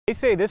They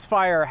say this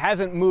fire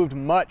hasn't moved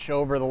much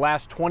over the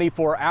last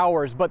 24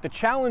 hours, but the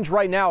challenge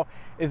right now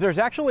is there's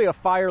actually a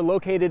fire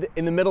located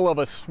in the middle of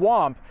a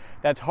swamp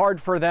that's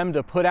hard for them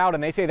to put out,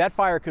 and they say that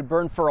fire could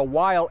burn for a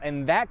while,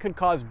 and that could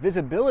cause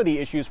visibility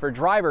issues for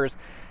drivers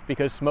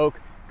because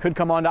smoke could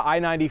come onto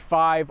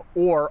I-95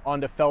 or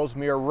onto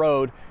Fellsmere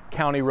Road,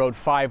 County Road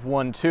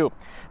 512.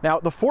 Now,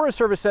 the Forest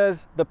Service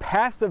says the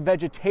paths of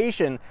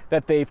vegetation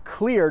that they've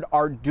cleared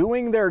are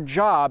doing their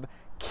job,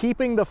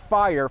 keeping the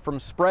fire from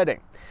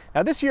spreading.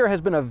 Now, this year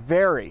has been a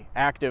very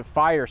active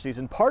fire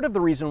season. Part of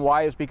the reason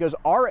why is because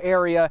our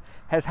area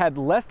has had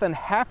less than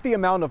half the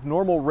amount of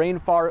normal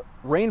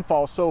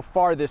rainfall so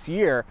far this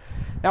year.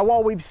 Now,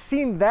 while we've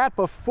seen that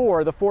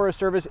before, the Forest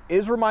Service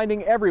is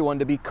reminding everyone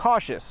to be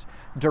cautious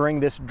during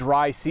this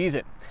dry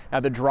season. Now,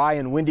 the dry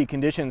and windy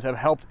conditions have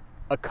helped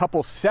a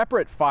couple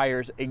separate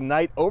fires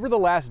ignite over the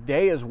last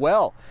day as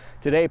well.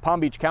 Today, Palm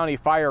Beach County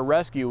Fire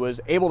Rescue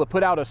was able to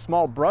put out a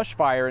small brush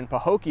fire in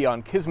Pahokee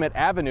on Kismet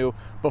Avenue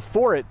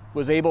before it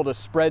was able to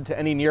spread to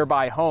any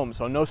nearby homes,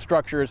 so no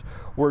structures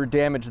were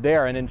damaged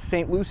there. And in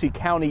St. Lucie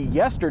County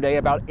yesterday,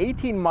 about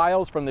 18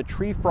 miles from the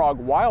Tree Frog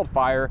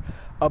wildfire,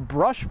 a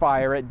brush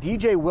fire at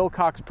DJ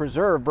Wilcox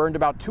Preserve burned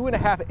about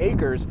 2.5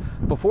 acres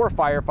before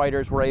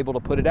firefighters were able to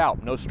put it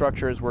out. No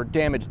structures were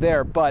damaged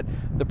there, but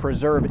the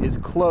preserve is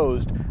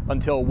closed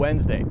until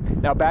Wednesday.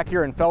 Now, back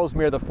here in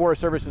Fellsmere, the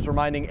Forest Service is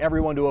reminding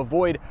everyone to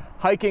avoid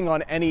hiking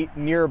on any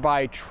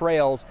nearby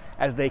trails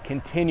as they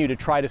continue to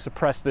try to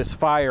suppress this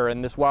fire.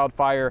 And this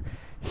wildfire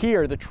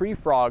here, the Tree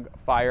Frog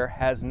fire,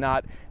 has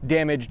not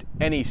damaged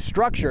any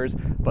structures,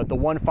 but the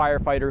one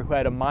firefighter who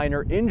had a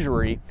minor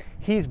injury,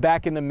 he's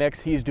back in the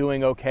mix, he's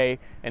doing okay,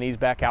 and he's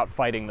back out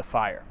fighting the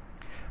fire.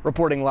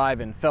 Reporting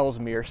live in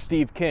Fellsmere,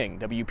 Steve King,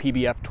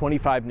 WPBF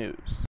 25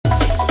 News.